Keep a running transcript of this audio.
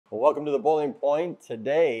Well, welcome to the Boiling Point.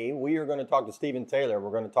 Today we are going to talk to Stephen Taylor.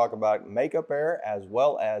 We're going to talk about makeup air as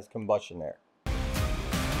well as combustion air.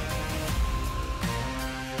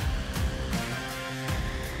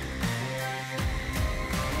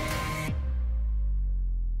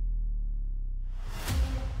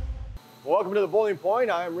 Welcome to the Boiling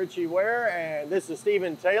Point. I'm Richie Ware and this is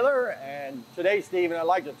Stephen Taylor. And today, Stephen, I'd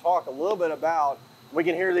like to talk a little bit about, we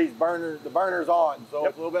can hear these the burners on, so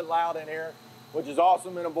It's a little bit loud in here, which is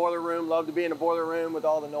awesome in a boiler room. Love to be in a boiler room with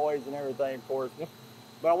all the noise and everything, of course.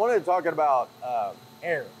 But I wanted to talk about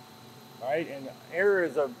air, right? And air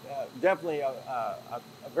is definitely a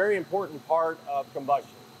very important part of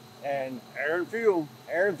combustion. And air and fuel.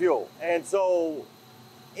 Air and fuel. And so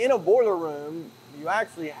in a boiler room, you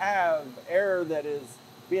actually have air that is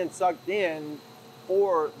being sucked in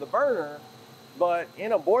for the burner, but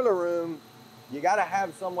in a boiler room, you got to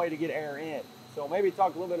have some way to get air in. So maybe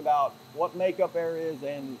talk a little bit about what makeup air is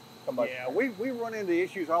and combustion air. We run into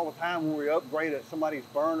issues all the time when we upgrade at somebody's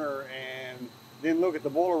burner and then look at the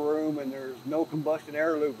boiler room and there's no combustion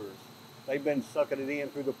air louvers. They've been sucking it in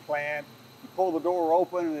through the plant. You pull the door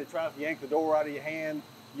open and it tries to yank the door out of your hand.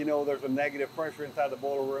 You know there's a negative pressure inside the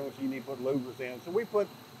boiler room, so you need to put louvers in. So we put,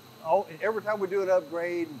 every time we do an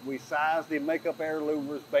upgrade, we size the makeup air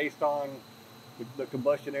louvers based on the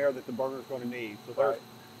combustion air that the burner is going to need. So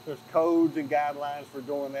there's codes and guidelines for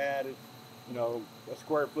doing that. It's, you know, a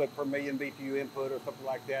square foot per million BTU input or something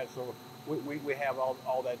like that. So we have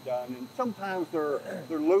all that done. And sometimes they're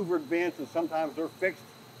louvered vents and sometimes they're fixed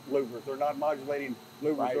louvers. They're not modulating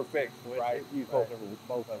louvers, they're fixed. So use both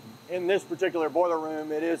of them. In this particular boiler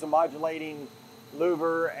room, it is a modulating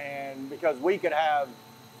louver, and because we could have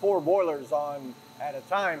 4 boilers on at a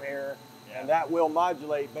time here, and that will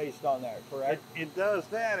modulate based on that, correct? It does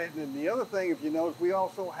that. And the other thing, if you notice, we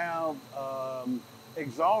also have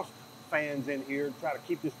exhaust fans in here to try to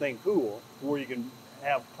keep this thing cool, where you can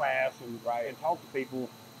have class and talk to people.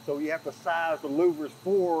 So you have to size the louvers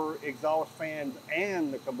for exhaust fans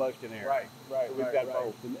and the combustion air. So we've got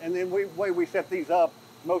both. And then the way we set these up,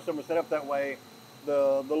 most of them are set up that way.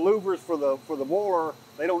 The louvers for the boiler,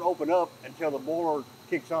 they don't open up until the boiler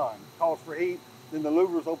kicks on. Calls for heat, then the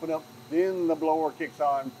louvers open up, then the blower kicks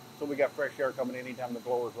on. So we got fresh air coming in anytime the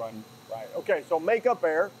blower's running. Okay, so makeup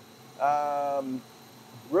air.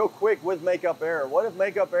 Real quick with makeup air, what if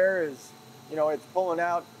makeup air is, you know, it's pulling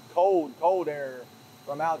out cold air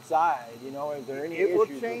from outside, you know, is there any issues with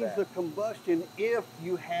that? It will change the combustion if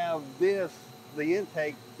you have the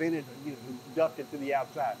intake vented, ducted to the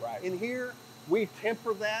outside. In here, we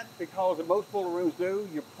temper that because most boiler rooms do.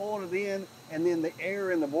 You're pulling it in, and then the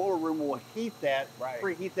air in the boiler room will heat that,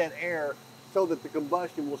 preheat that air, so that the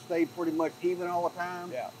combustion will stay pretty much even all the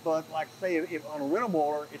time. But like say, if on a rental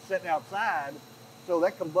boiler, it's sitting outside, so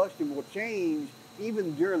that combustion will change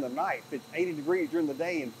even during the night. If it's 80 degrees during the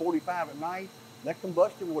day and 45 at night, that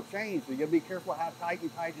combustion will change. So you gotta be careful how tight you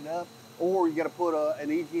tighten it up, or you gotta put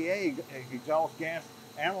an EGA, exhaust gas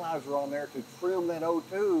analyzer, on there to trim that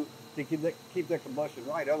O2 to keep that combustion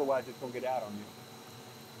right. Otherwise, it's gonna get out on you.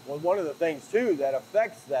 Well, one of the things too that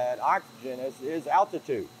affects that oxygen is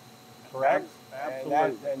altitude, correct?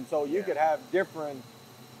 Absolutely. And so you could have different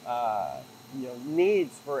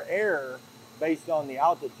needs for air based on the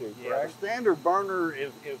altitude, correct? The standard burner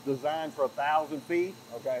is designed for 1,000 feet.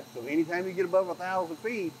 Okay. So anytime you get above 1,000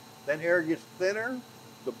 feet, that air gets thinner.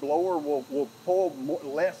 The blower will pull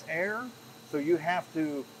less air. So you have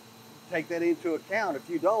to take that into account. If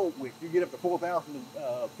you don't, if you get up to 4,000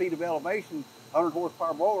 feet of elevation, 100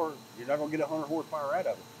 horsepower blower, you're not going to get 100 horsepower out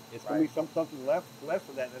of it. It's going to be something less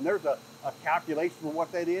than that. And there's a calculation for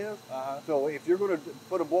what that is. So if you're going to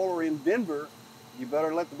put a boiler in Denver, you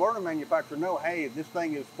better let the burner manufacturer know, hey, this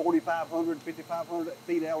thing is 4,500, 5,500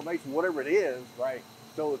 feet elevation, whatever it is,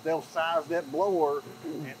 so that they'll size that blower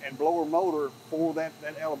and blower motor for that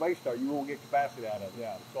elevation, or you won't get capacity out of it.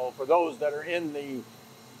 So for those that are in the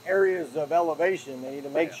areas of elevation, they need to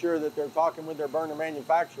make sure that they're talking with their burner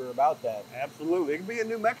manufacturer about that. Absolutely. It can be in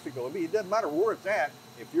New Mexico. It doesn't matter where it's at.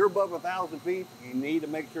 If you're above 1,000 feet, you need to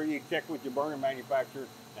make sure you check with your burner manufacturer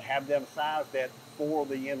to have them size that for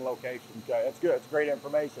the end location. Okay, that's good. That's great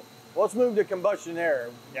information. Well, let's move to combustion air.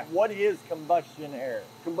 What is combustion air?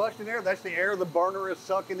 Combustion air, that's the air the burner is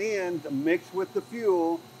sucking in to mix with the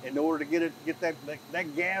fuel in order to get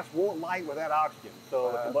that gas won't light without oxygen.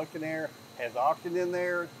 So the combustion air has oxygen in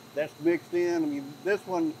there that's mixed in. I mean, this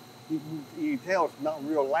one, you can tell it's not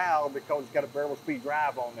real loud because it's got a variable speed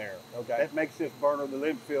drive on there. Okay. That makes this burner, the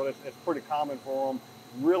Louisville, it's pretty common for them.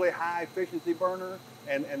 Really high efficiency burner,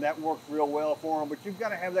 and that works real well for them. But you've got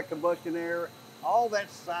to have that combustion air. All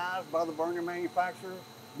that's sized by the burner manufacturer.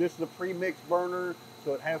 This is a pre-mixed burner.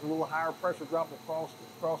 so it has a little higher pressure drop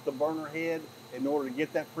across the burner head in order to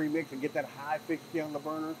get that premix and get that high efficiency on the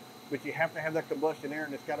burner. But you have to have that combustion air,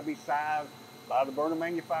 and it's got to be sized by the burner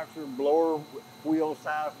manufacturer, blower wheel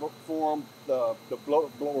size for them, the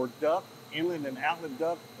blower duct, inlet and outlet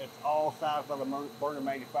duct, it's all sized by the burner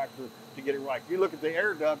manufacturer to get it right. If you look at the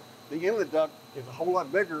air duct, the inlet duct is a whole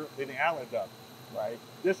lot bigger than the outlet duct, right?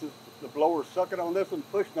 This is the blower sucking on this one,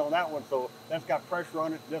 pushing on that one, so that's got pressure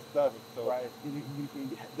on it, this doesn't. So right.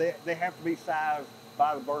 They have to be sized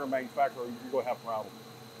by the burner manufacturer, or you're going to have problems.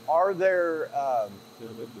 Are there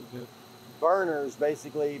burners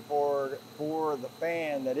basically for the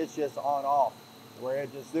fan that it's just on off, where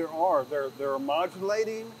it just there are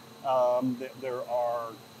modulating, there are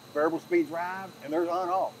variable speed drive, and there's on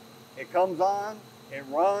off. It comes on, it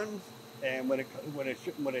runs, and when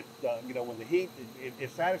the heat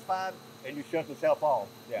is satisfied, and you shut itself off.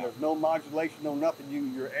 Yeah. There's no modulation, no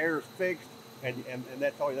nothing. Your air is fixed, and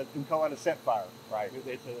that's all. We call it a set fire. Right.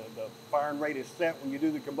 The firing rate is set when you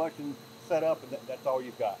do the combustion setup, and that's all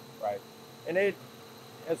you've got. Right. And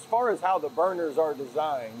as far as how the burners are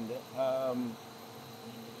designed,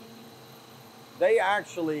 they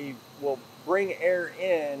actually will bring air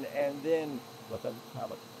in, and then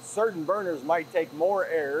certain burners might take more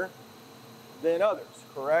air than others,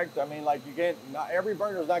 correct? I mean, like not every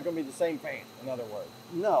burner is not going to be the same fan, in other words.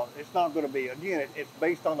 No, it's not going to be. Again, it's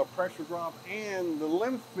based on the pressure drop, and the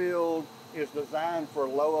lymph field is designed for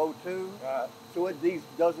low O2, so it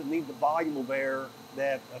doesn't need the volume of air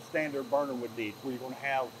that a standard burner would need. Where you're going to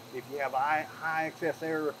have, if you have a high excess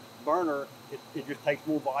air burner, it just takes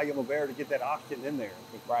more volume of air to get that oxygen in there.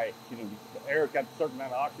 Right. The air's got a certain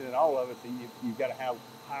amount of oxygen in all of it, so you've got to have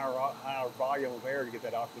higher volume of air to get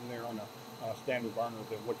that oxygen there on a standard burner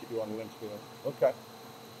than what you do on the lymph field. Okay.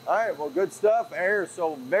 All right, well, good stuff. Air is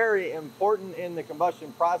so very important in the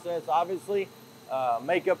combustion process, obviously.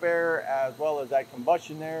 Makeup air as well as that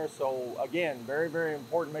combustion air. So again, very, very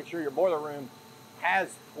important. Make sure your boiler room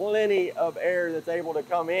has plenty of air that's able to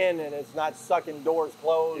come in, and it's not sucking doors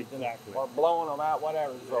closed or blowing them out,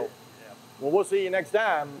 whatever. So, well, we'll see you next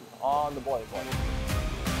time on the Boiler Boy.